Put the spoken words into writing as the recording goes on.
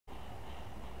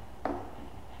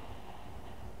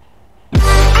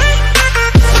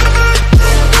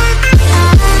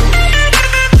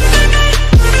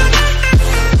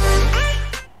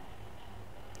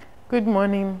Good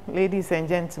morning, ladies and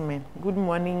gentlemen. Good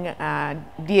morning,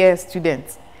 dear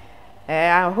students.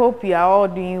 I hope you are all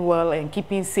doing well and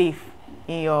keeping safe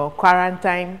in your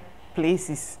quarantine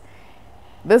places.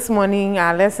 This morning,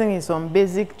 our lesson is on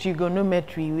basic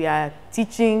trigonometry. We are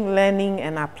teaching, learning,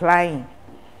 and applying.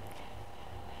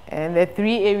 And the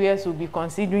three areas we'll be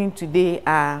considering today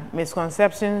are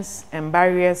misconceptions and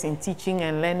barriers in teaching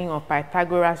and learning of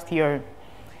Pythagoras theorem.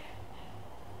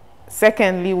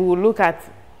 Secondly, we'll look at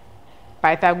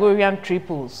Pythagorean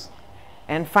triples.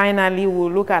 And finally,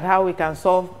 we'll look at how we can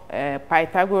solve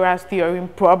Pythagoras theorem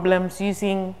problems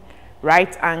using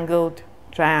right-angled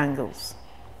triangles.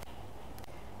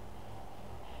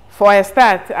 For a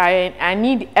start, I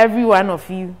need every one of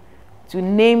you to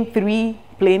name three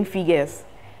plane figures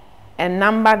and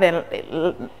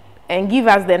give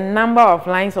us the number of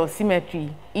lines of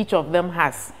symmetry each of them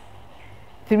has.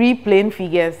 Three plane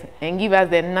figures and give us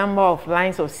the number of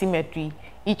lines of symmetry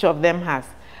each of them has.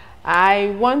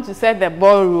 I want to set the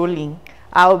ball rolling.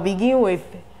 I'll begin with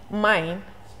mine,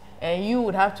 and you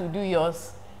would have to do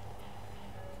yours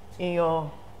in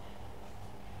your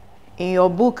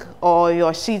book or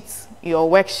your sheets, your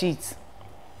worksheets.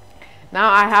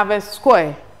 Now I have a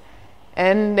square,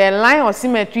 and the line of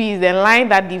symmetry is the line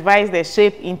that divides the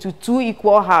shape into two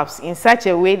equal halves in such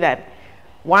a way that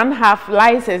one half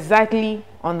lies exactly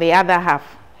on the other half.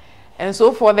 And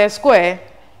so for the square,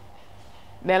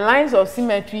 the lines of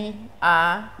symmetry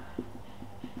are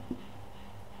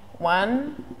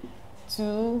 1,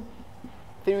 2,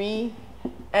 3,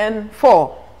 and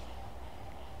 4.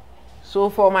 So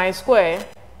for my square,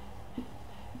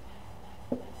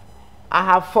 I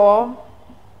have 4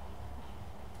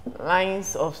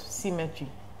 lines of symmetry.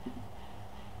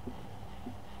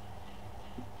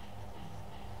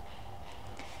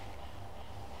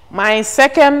 My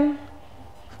second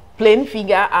plane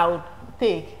figure I'll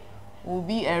take will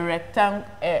be a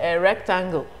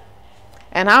rectangle.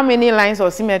 And how many lines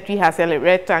of symmetry has a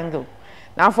rectangle?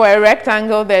 Now for a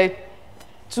rectangle, the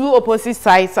two opposite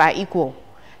sides are equal.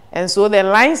 And so the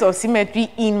lines of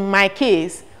symmetry in my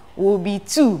case will be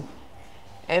 2.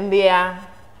 And they are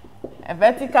a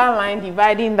vertical line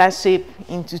dividing that shape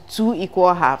into 2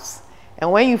 equal halves.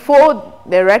 And when you fold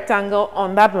the rectangle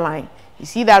on that line, you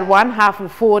see that one half will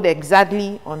fold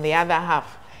exactly on the other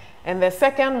half. And the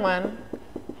second one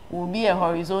will be a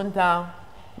horizontal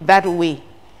that way.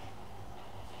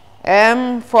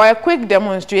 For a quick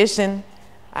demonstration,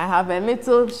 I have a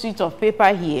little sheet of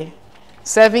paper here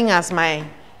serving as my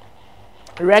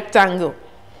rectangle.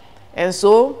 And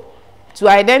so, to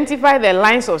identify the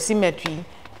lines of symmetry,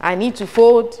 I need to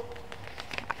fold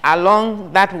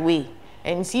along that way.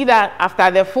 And you see that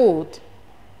after the fold,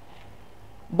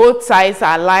 both sides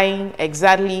are lying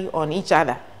exactly on each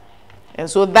other. And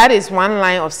so that is one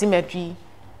line of symmetry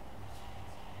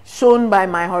shown by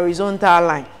my horizontal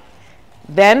line.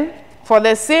 Then, for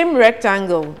the same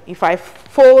rectangle, if I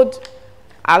fold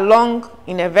along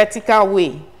in a vertical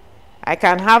way, I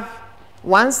can have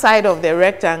one side of the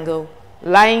rectangle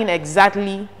lying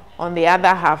exactly on the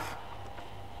other half.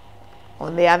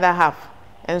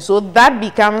 And so that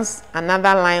becomes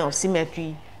another line of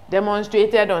symmetry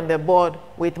demonstrated on the board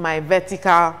with my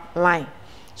vertical line.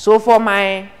 So for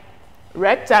my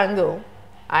rectangle,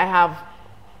 I have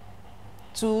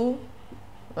 2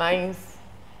 lines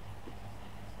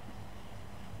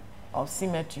of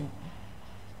symmetry.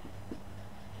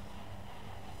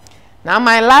 Now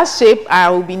my last shape I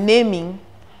will be naming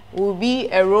will be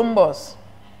a rhombus.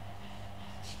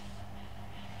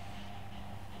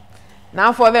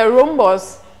 Now for the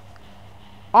rhombus,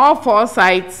 all 4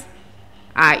 sides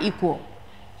are equal.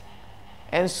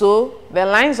 And so the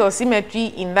lines of symmetry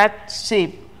in that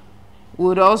shape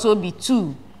would also be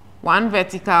 2, one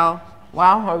vertical,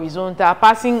 one horizontal,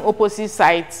 passing opposite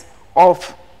sides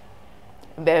of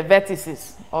the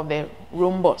vertices of the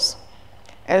rhombus.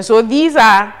 And so these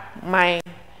are my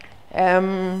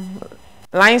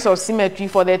lines of symmetry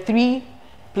for the 3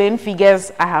 plane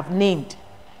figures I have named.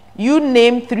 You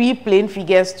name 3 plane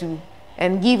figures too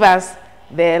and give us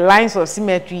the lines of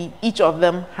symmetry each of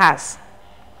them has.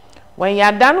 When you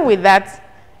are done with that,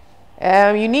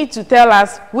 you need to tell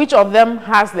us which of them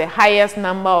has the highest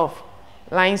number of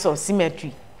lines of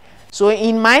symmetry. So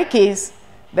in my case,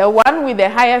 the one with the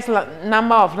highest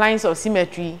number of lines of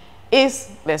symmetry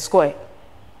is the square.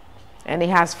 And it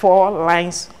has 4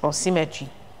 lines of symmetry.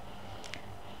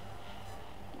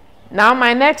 Now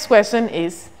my next question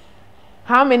is,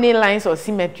 how many lines of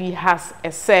symmetry has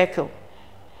a circle?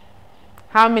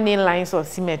 How many lines of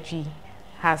symmetry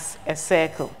has a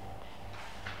circle?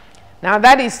 Now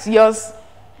that is yours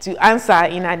to answer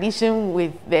in addition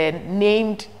with the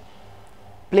named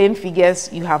plain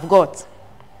figures you have got.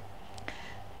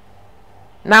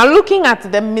 Now, looking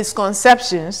at the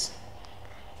misconceptions,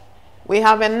 we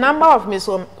have a number of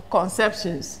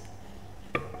misconceptions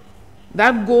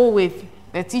that go with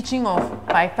the teaching of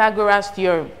Pythagoras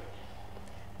theorem.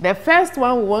 The first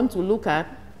one we want to look at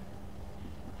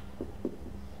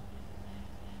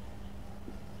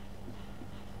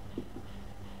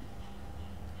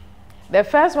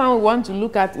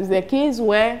is the case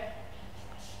where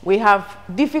we have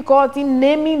difficulty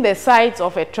naming the sides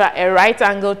of a right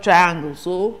angle triangle.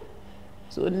 So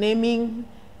naming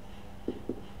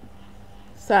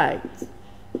sides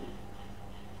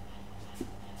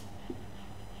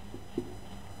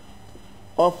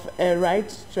of a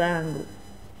right triangle.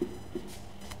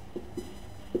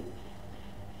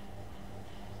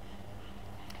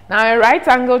 Now, a right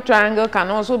angle triangle can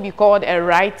also be called a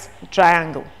right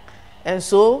triangle. And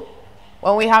so,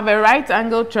 when we have a right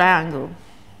angle triangle,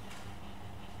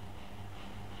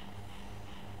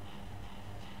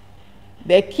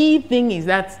 the key thing is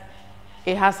that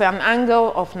it has an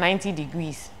angle of 90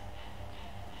 degrees.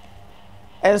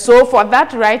 And so, for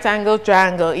that right angle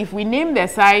triangle, if we name the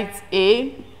sides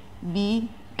A, B,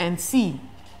 and C,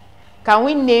 can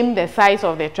we name the sides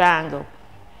of the triangle?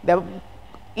 The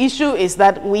issue is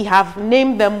that we have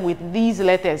named them with these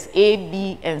letters A,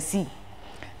 B, and C.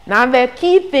 Now, the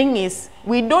key thing is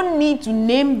we don't need to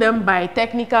name them by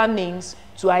technical names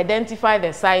to identify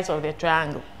the sides of the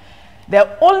triangle.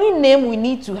 The only name we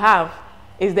need to have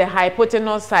is the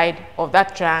hypotenuse side of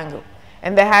that triangle.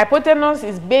 And the hypotenuse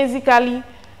is basically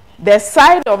the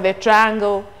side of the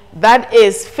triangle that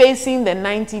is facing the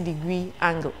 90-degree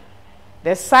angle.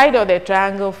 The side of the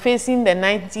triangle facing the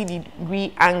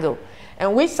 90-degree angle.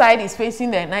 And which side is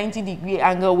facing the 90-degree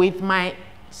angle with my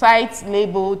sides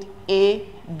labeled A,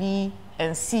 B,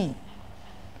 and C.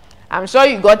 I'm sure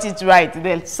you got it right.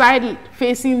 The side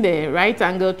facing the right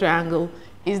angle triangle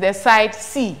is the side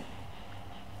C.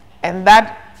 And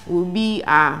that will be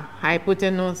our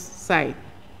hypotenuse side.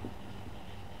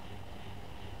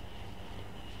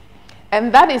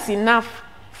 And that is enough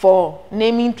for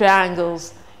naming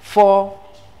triangles for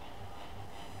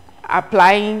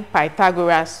applying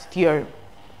Pythagoras theorem.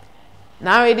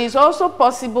 Now, it is also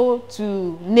possible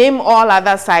to name all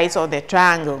other sides of the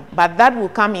triangle, but that will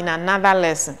come in another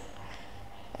lesson.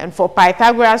 And for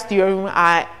Pythagoras theorem,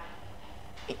 our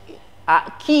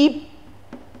key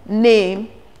name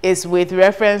is with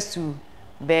reference to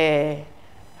the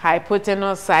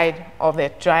hypotenuse side of the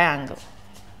triangle.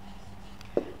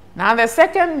 Now, the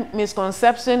second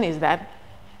misconception is that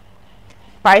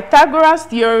Pythagoras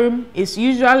theorem is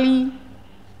usually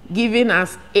given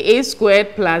as a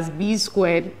squared plus b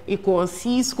squared equals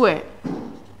c squared.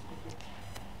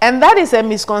 And that is a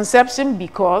misconception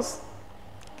because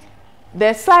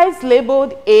the sides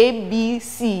labeled A, B,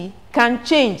 C can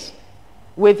change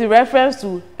with reference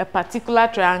to a particular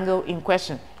triangle in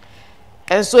question.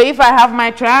 And so if I have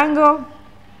my triangle,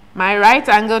 my right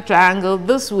angle triangle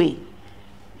this way,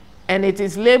 and it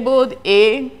is labeled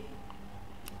A,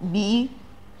 B,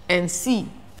 and C,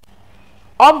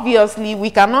 obviously, we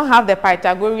cannot have the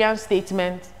Pythagorean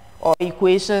statement or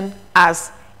equation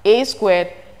as a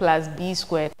squared plus b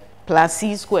squared plus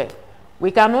c squared.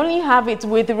 We can only have it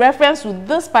with reference to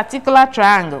this particular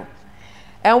triangle.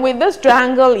 And with this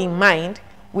triangle in mind,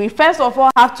 we first of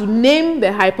all have to name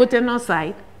the hypotenuse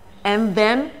side, and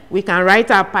then we can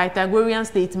write our Pythagorean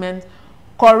statement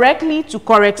correctly to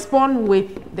correspond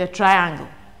with the triangle.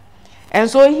 And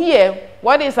so here,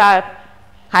 what is our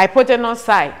hypotenuse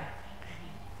side?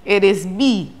 It is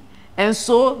B. And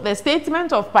so the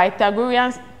statement of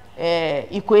Pythagorean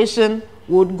equation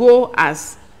would go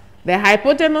as the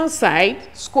hypotenuse side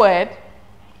squared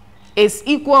is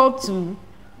equal to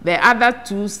the other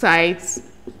two sides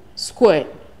squared.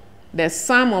 The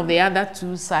sum of the other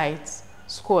two sides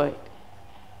squared.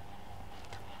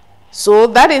 So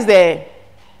that is the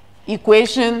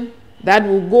equation that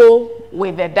will go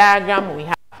with the diagram we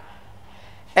have.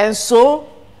 And so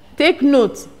take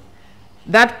note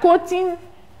that quoting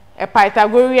a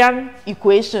Pythagorean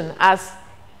equation as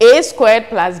a squared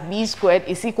plus b squared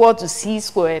is equal to c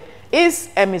squared is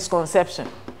a misconception.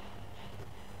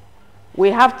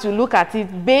 We have to look at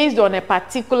it based on a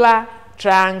particular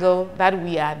triangle that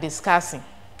we are discussing.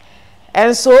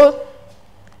 And so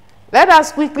let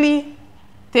us quickly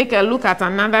take a look at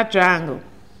another triangle.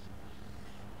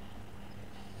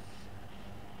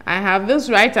 I have this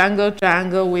right angle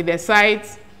triangle with the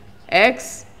sides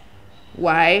x,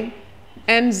 y,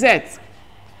 and z.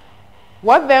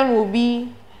 What then will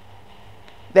be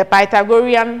the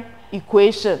Pythagorean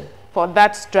equation for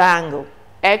that triangle,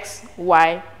 x,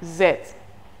 y, z?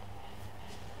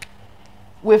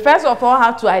 we first of all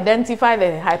have to identify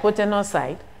the hypotenuse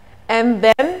side, and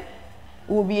then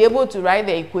we'll be able to write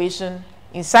the equation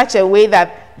in such a way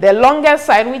that the longest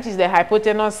side, which is the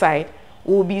hypotenuse side,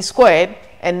 will be squared,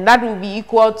 and that will be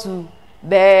equal to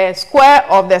the square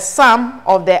of the sum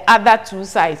of the other two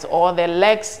sides, or the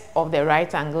legs of the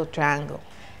right angle triangle.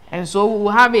 And so we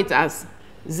will have it as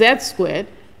z squared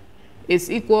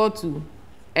is equal to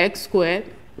x squared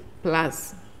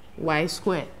plus y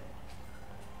squared.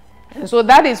 And so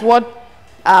that is what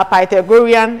our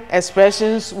Pythagorean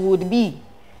expressions would be.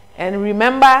 And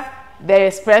remember, the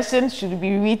expression should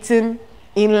be written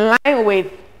in line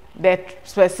with the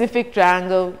specific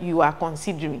triangle you are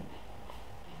considering.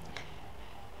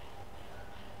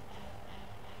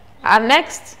 Our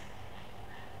next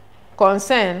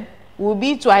concern will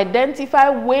be to identify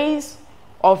ways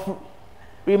of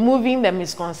removing the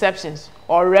misconceptions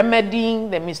or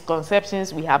remedying the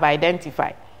misconceptions we have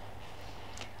identified.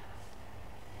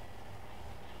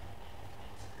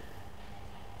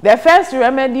 The first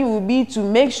remedy will be to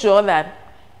make sure that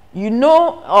you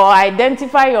know or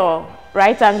identify your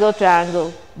right angle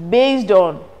triangle based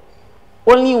on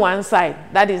only one side,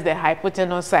 that is the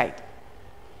hypotenuse side.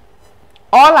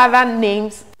 All other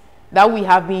names that we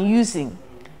have been using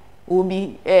will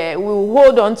be, we will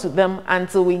hold on to them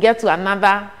until we get to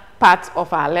another part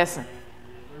of our lesson.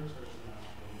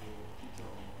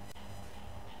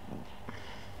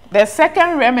 The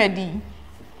second remedy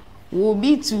will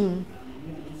be to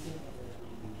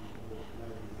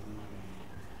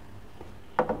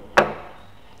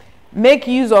make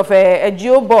use of a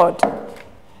geoboard.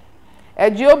 A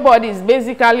geoboard is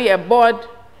basically a board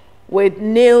with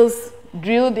nails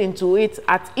drilled into it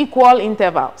at equal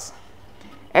intervals.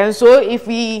 And so if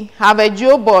we have a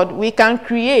geoboard, we can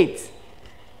create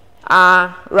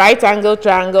a right angle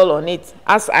triangle on it,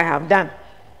 as I have done.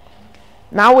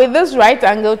 Now with this right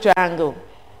angle triangle,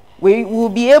 we will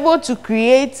be able to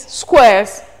create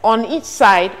squares on each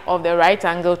side of the right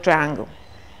angle triangle.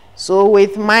 So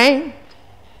with my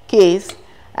case,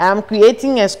 I am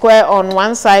creating a square on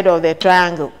one side of the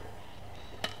triangle.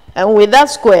 And with that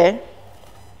square,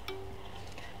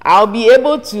 I'll be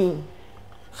able to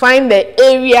find the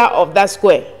area of that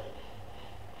square.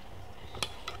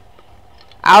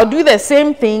 I'll do the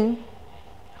same thing.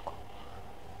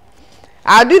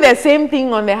 I'll do the same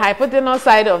thing on the hypotenuse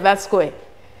side of that square.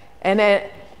 And then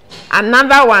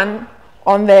another one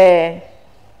on the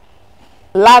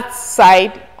lat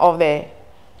side of the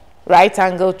right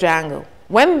angle triangle.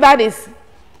 When that is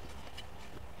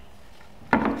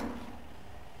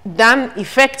done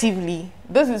effectively,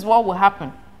 this is what will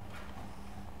happen.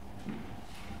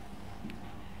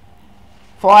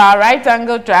 For our right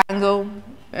angle triangle,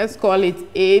 let's call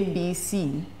it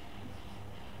ABC.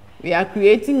 We are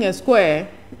creating a square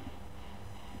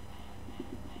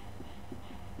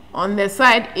on the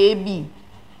side AB.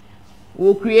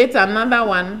 We'll create another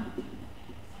one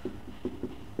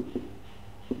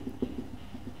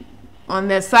on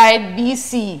the side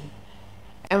BC.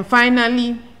 And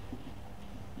finally,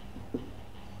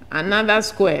 another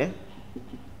square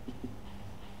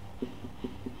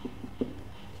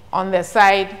on the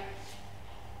side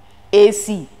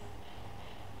AC.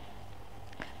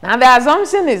 Now the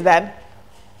assumption is that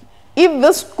if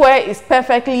this square is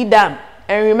perfectly done,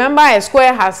 and remember a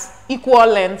square has equal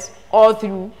lengths all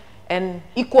through and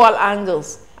equal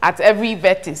angles at every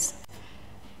vertex.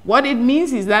 What it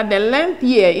means is that the length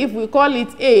here, if we call it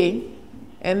A,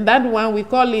 and that one we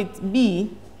call it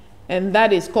B, and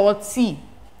that is called C,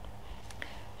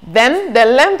 then the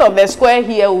length of the square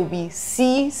here will be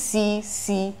C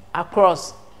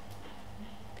across.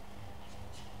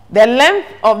 The length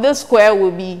of this square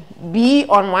will be B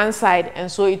on one side,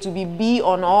 and so it will be B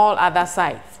on all other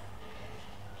sides.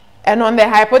 And on the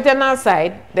hypotenuse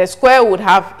side, the square would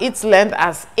have its length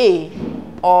as A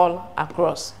all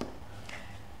across.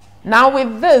 Now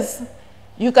with this,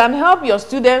 you can help your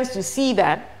students to see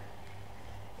that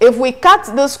if we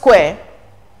cut this square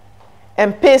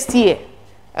and paste here,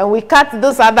 and we cut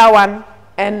this other one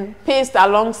and paste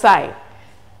alongside,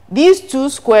 these two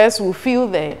squares will fill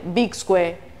the big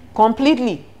square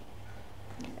completely.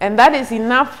 And that is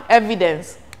enough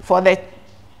evidence for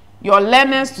your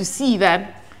learners to see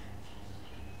that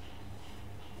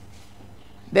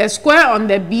the square on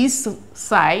the B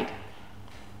side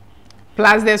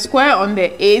plus the square on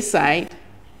the A side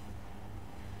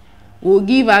will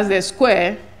give us the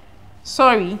square,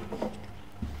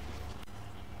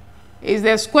 is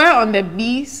the square on the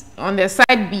B, on the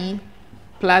side B,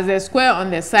 plus the square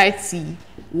on the side C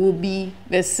will be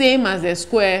the same as the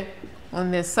square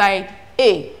on the side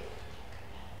A.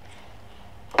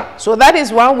 So that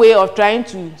is one way of trying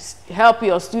to help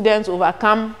your students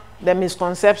overcome the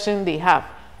misconception they have,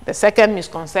 the second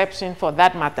misconception for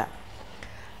that matter.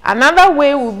 Another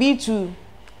way would be to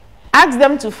ask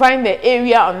them to find the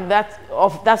area on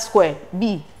that square,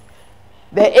 B,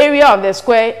 the area of the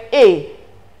square, A,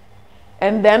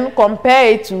 and then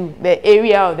compare it to the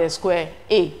area of the square,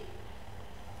 A.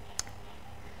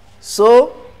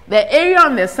 So the area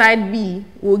on the side B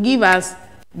will give us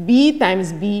B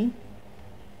times B,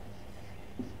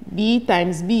 B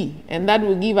times B, and that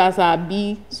will give us our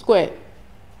B squared.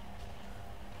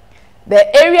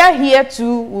 The area here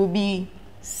too will be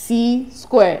C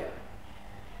squared,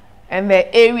 and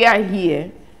the area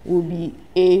here will be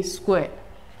A squared.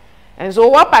 And so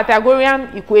what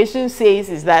Pythagorean equation says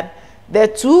is that the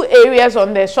two areas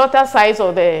on the shorter sides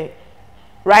of the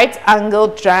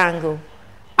right-angled triangle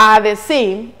are the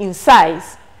same in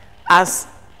size as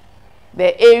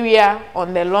the area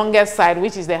on the longest side,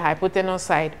 which is the hypotenuse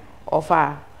side of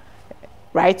our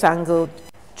right-angled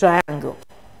triangle.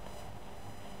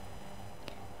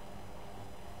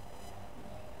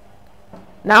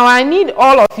 Now I need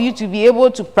all of you to be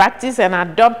able to practice and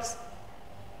adopt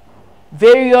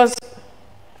various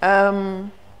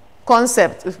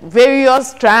concepts,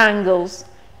 various triangles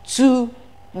to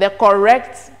the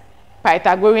correct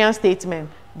Pythagorean statement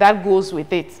that goes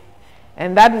with it.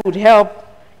 And that would help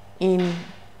in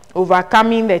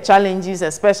overcoming the challenges,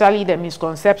 especially the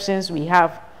misconceptions we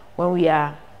have when we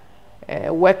are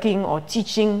working or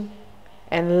teaching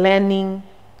and learning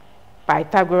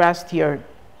Pythagoras theorem.